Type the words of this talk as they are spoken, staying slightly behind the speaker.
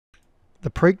The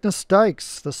Preakness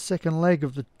Stakes, the second leg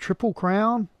of the Triple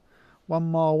Crown.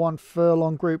 1 mile, 1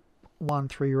 furlong, Group 1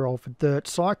 3-year-old for Dirt.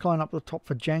 Cyclone up the top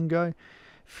for Django.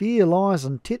 Fear, Lies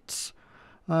and Tits.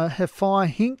 Hefai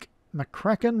Hink,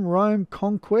 McCracken, Rome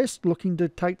Conquest looking to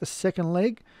take the second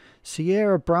leg.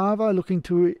 Sierra Bravo looking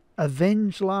to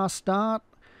avenge last start.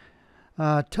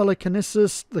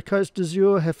 Telekinesis, the Coast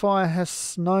d'Azur, Hefai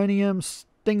Hasnonium,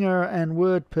 Stinger and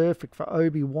Word Perfect for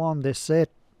Obi-Wan. They're set.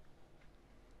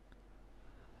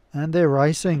 And they're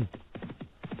racing.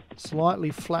 Slightly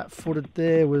flat-footed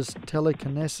there was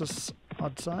Telekinesis,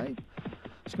 I'd say.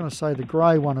 I was going to say the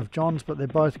grey one of John's, but they're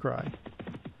both grey.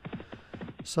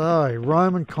 So,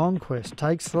 Roman Conquest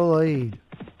takes the lead.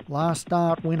 Last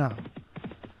start winner.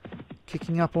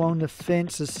 Kicking up along the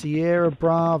fence is Sierra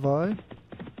Bravo,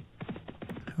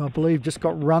 who I believe just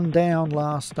got run down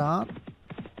last start.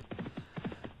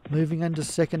 Moving into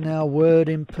second now, Word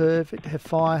Imperfect.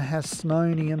 Hefai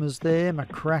Hasnonium is there.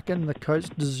 McCracken, the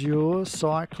Coast d'Azur,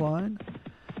 Cyclone.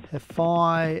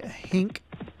 Hefai Hink,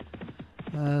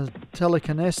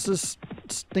 Telekinesis,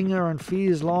 Stinger and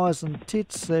Fears, Lies and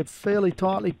Tits. They're fairly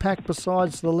tightly packed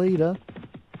besides the leader.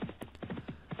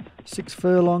 6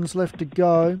 furlongs left to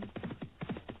go.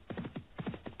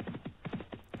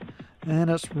 And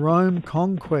it's Rome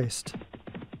Conquest.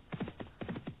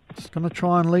 Just going to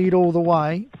try and lead all the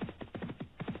way.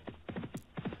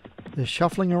 They're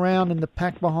shuffling around in the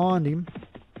pack behind him.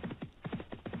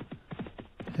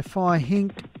 Hefai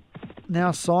Hink,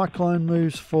 now Cyclone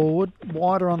moves forward.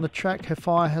 Wider on the track,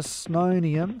 Hefai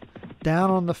Hasnonium. Down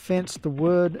on the fence, the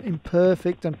Word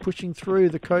Imperfect, and pushing through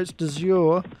the Coast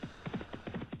d'Azur.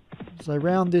 As they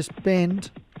round this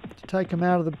bend to take him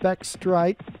out of the back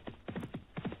straight.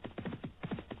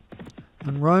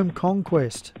 And Rome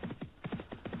Conquest.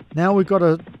 Now we've got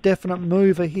a definite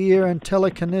mover here, and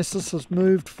Telekinesis has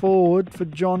moved forward for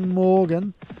John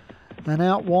Morgan. And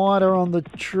out wider on the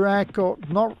track, or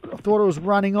not, I thought it was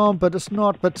running on, but it's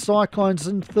not. But Cyclone's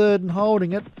in third and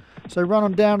holding it. So run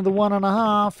them down to the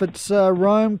 1.5. It's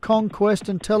Rome Conquest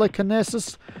and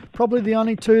Telekinesis. Probably the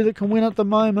only two that can win at the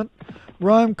moment.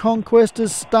 Rome Conquest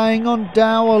is staying on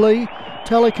dourly.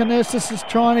 Telekinesis is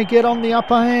trying to get on the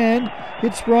upper hand.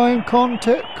 It's Rome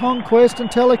Conquest and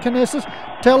Telekinesis.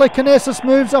 Telekinesis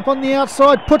moves up on the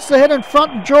outside, puts the head in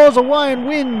front and draws away and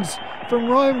wins from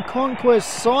Rome Conquest.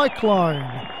 Cyclone.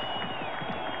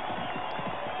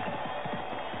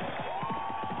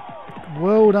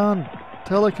 Well done,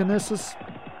 Telekinesis.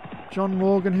 John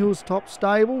Morgan Hill's top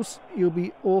stables. You'll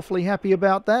be awfully happy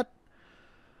about that.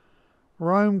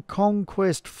 Rome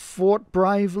Conquest fought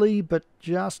bravely, but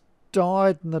just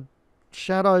died in the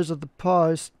shadows of the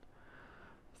post.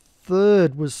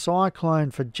 Third was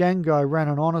Cyclone for Django, ran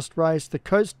an honest race. The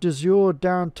Coast d'Azur,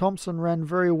 Darren Thompson, ran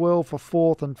very well for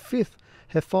fourth, and fifth,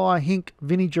 Hefai Hink,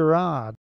 Vinnie Gerard.